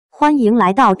欢迎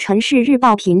来到陈氏日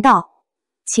报频道，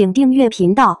请订阅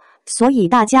频道，所以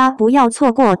大家不要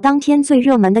错过当天最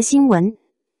热门的新闻。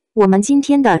我们今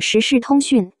天的时事通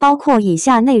讯包括以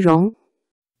下内容：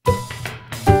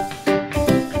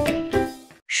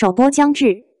首播将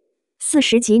至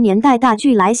，40集年代大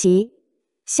剧来袭，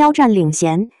肖战领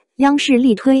衔，央视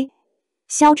力推。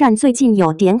肖战最近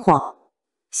有点火，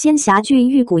仙侠剧《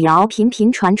玉骨遥》频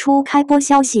频传出开播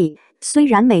消息，虽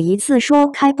然每一次说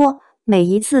开播，每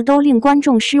一次都令观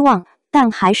众失望，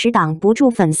但还是挡不住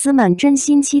粉丝们真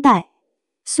心期待。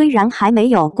虽然还没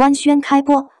有官宣开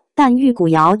播，但《玉骨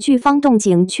遥》剧方动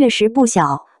静确实不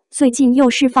小，最近又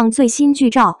释放最新剧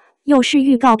照，又是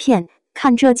预告片，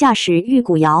看这架势，《玉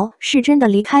骨遥》是真的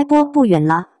离开播不远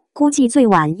了，估计最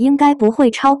晚应该不会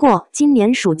超过今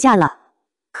年暑假了。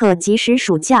可即使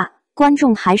暑假，观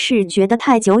众还是觉得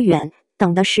太久远，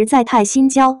等得实在太心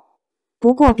焦。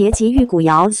不过别急，《玉骨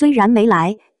遥》虽然没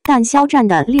来，但肖战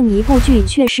的另一部剧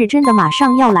却是真的马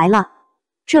上要来了。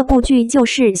这部剧就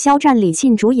是肖战、李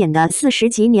沁主演的40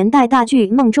集年代大剧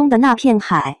《梦中的那片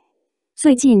海》。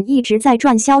最近一直在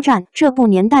转肖战这部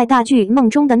年代大剧《梦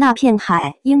中的那片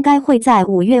海》，应该会在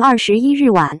5月21日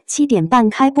晚7点半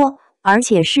开播，而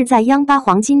且是在央八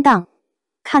黄金档。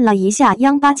看了一下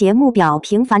央八节目表，《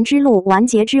平凡之路》完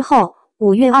结之后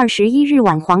，5月21日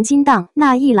晚黄金档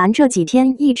那一栏这几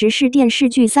天一直是电视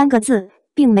剧3个字，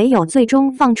并没有最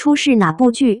终放出是哪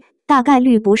部剧，大概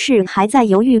率不是还在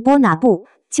犹豫播哪部，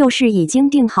就是已经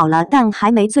定好了，但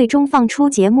还没最终放出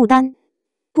节目单。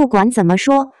不管怎么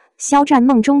说，肖战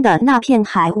梦中的那片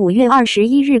海5月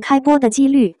21日开播的几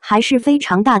率还是非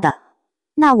常大的。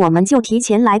那我们就提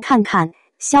前来看看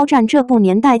肖战这部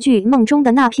年代剧《梦中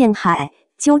的那片海》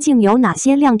究竟有哪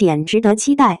些亮点值得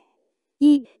期待。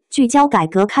1、聚焦改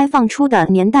革开放初的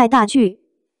年代大剧《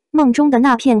梦中的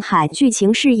那片海》，剧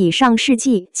情是以上世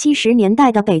纪70年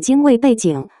代的北京为背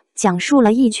景，讲述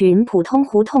了一群普通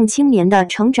胡同青年的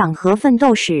成长和奋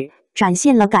斗史，展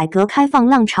现了改革开放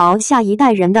浪潮下一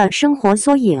代人的生活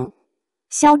缩影。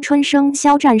肖春生、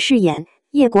肖战饰演，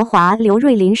叶国华、刘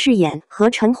瑞麟饰演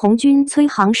和陈鸿钧、崔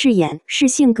航饰演是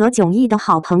性格迥异的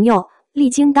好朋友，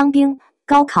历经当兵、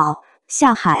高考、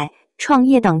下海、创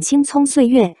业等青葱岁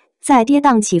月，在跌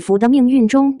宕起伏的命运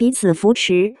中彼此扶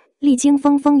持，历经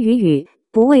风风雨雨，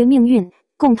不畏命运，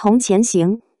共同前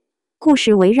行。故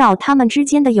事围绕他们之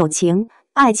间的友情、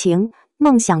爱情、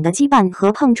梦想的羁绊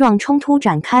和碰撞冲突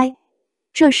展开。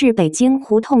这是北京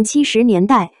胡同70年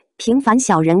代平凡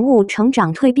小人物成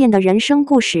长蜕变的人生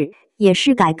故事，也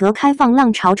是改革开放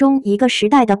浪潮中一个时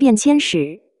代的变迁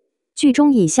史。剧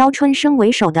中以肖春生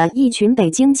为首的一群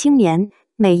北京青年，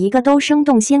每一个都生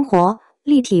动鲜活、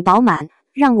立体饱满，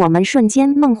让我们瞬间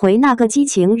梦回那个激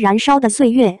情燃烧的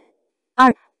岁月。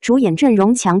2、主演阵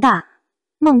容强大，《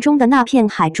梦中的那片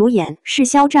海》主演是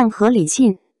肖战和李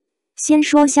沁。先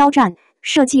说肖战，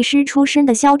设计师出身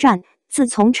的肖战，自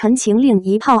从《陈情令》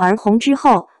一炮而红之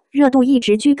后，热度一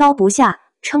直居高不下，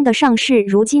称得上是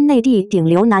如今内地顶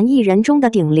流男艺人中的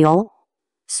顶流。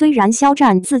虽然肖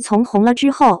战自从红了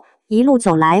之后，一路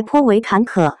走来颇为坎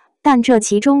坷，但这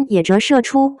其中也折射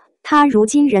出他如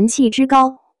今人气之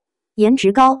高。颜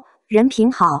值高，人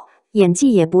品好，演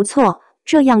技也不错，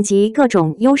这样集各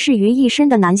种优势于一身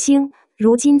的男星，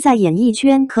如今在演艺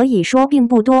圈可以说并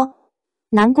不多。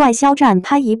难怪肖战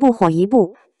拍一部火一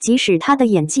部，即使他的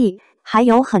演技还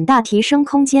有很大提升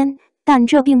空间，但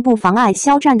这并不妨碍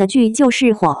肖战的剧就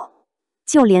是火。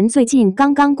就连最近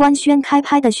刚刚官宣开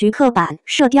拍的徐克版《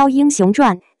射雕英雄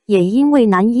传》，也因为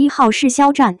男一号是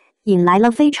肖战，引来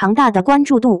了非常大的关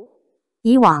注度。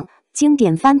以往经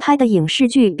典翻拍的影视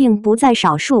剧并不在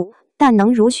少数，但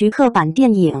能如徐克版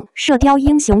电影《射雕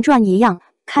英雄传》一样，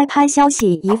开拍消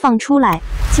息一放出来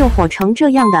就火成这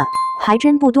样的，还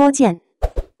真不多见。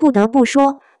不得不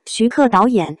说，徐克导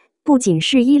演不仅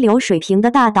是一流水平的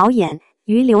大导演，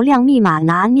于流量密码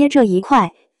拿捏这一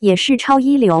块也是超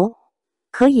一流。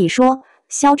可以说，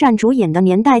肖战主演的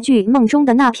年代剧《梦中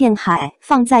的那片海》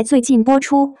放在最近播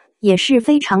出也是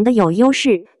非常的有优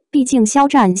势，毕竟肖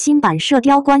战新版《射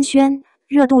雕》官宣，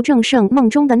热度正盛，《梦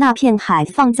中的那片海》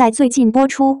放在最近播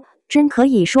出，真可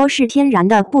以说是天然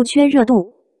的不缺热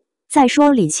度。再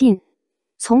说李沁，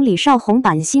从李少红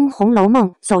版《新红楼梦》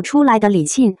走出来的李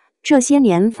沁，这些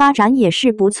年发展也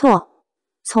是不错。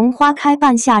从花开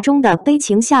半夏中的悲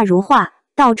情下如画，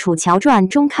到楚乔传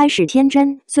中开始天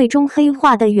真，最终黑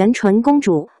化的元淳公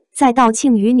主，再到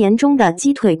庆余年中的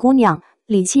鸡腿姑娘，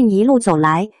李沁一路走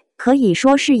来，可以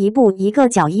说是一步一个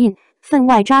脚印，分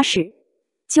外扎实。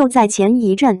就在前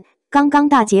一阵刚刚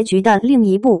大结局的另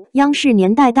一部央视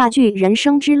年代大剧《人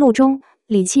生之路》中，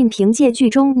李沁凭借剧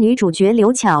中女主角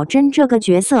刘巧珍这个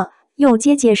角色，又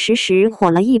结结实实火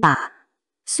了一把。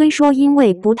虽说因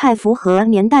为不太符合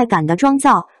年代感的妆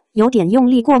造，有点用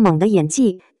力过猛的演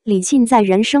技，李沁在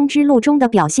人生之路中的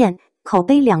表现口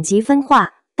碑两极分化，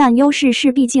但优势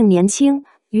是毕竟年轻。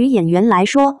于演员来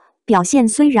说，表现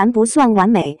虽然不算完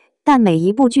美，但每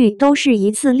一部剧都是一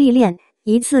次历练、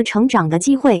一次成长的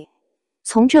机会。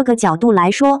从这个角度来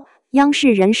说，央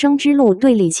视人生之路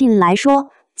对李沁来说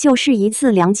就是一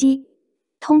次良机。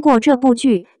通过这部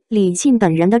剧，李沁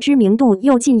本人的知名度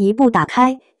又进一步打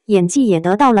开，演技也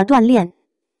得到了锻炼。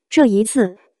这一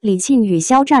次，李沁与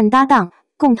肖战搭档，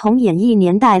共同演绎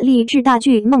年代励志大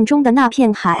剧《梦中的那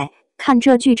片海》，看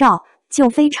这剧照就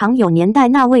非常有年代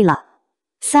那味了。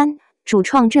3. 主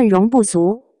创阵容不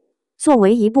俗。作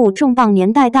为一部重磅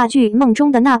年代大剧《梦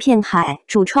中的那片海》，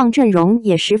主创阵容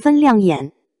也十分亮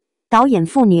眼。导演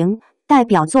傅宁，代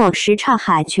表作《什刹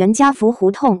海》《全家福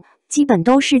胡同》，基本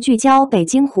都是聚焦北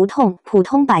京胡同普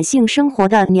通百姓生活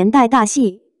的年代大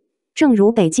戏。正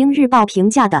如北京日报评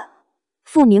价的，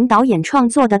傅宁导演创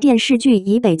作的电视剧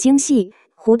以北京戏、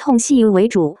胡同戏为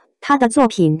主，他的作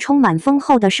品充满丰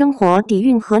厚的生活底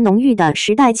蕴和浓郁的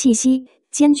时代气息，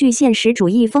兼具现实主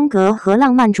义风格和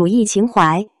浪漫主义情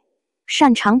怀。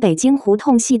擅长北京胡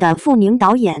同戏的傅宁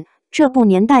导演，这部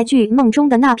年代剧《梦中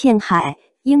的那片海》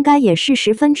应该也是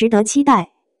十分值得期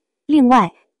待。另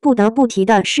外，不得不提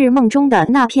的是《梦中的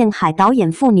那片海》导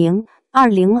演傅宁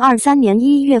，2023年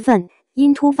1月份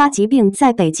因突发疾病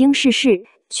在北京逝世，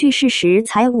去世时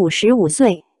才55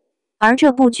岁，而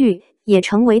这部剧也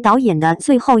成为导演的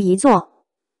最后一作。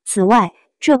此外，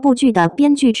这部剧的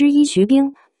编剧之一徐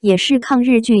冰，也是抗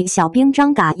日剧《小兵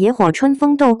张嘎野火春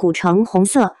风斗古城红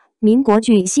色》、民国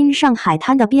剧《新上海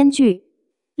滩》的编剧。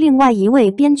另外一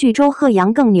位编剧周鹤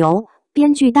阳更牛，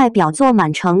编剧代表作《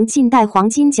满城尽带黄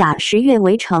金甲》《十月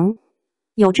围城》。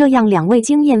有这样两位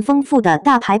经验丰富的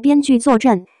大牌编剧坐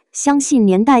镇，相信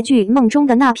年代剧《梦中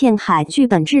的那片海》剧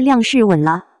本质量是稳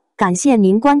了。感谢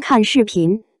您观看视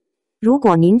频。如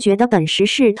果您觉得本时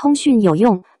事通讯有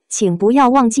用，请不要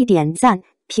忘记点赞、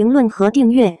评论和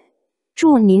订阅。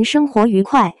祝您生活愉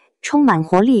快，充满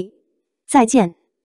活力。再见。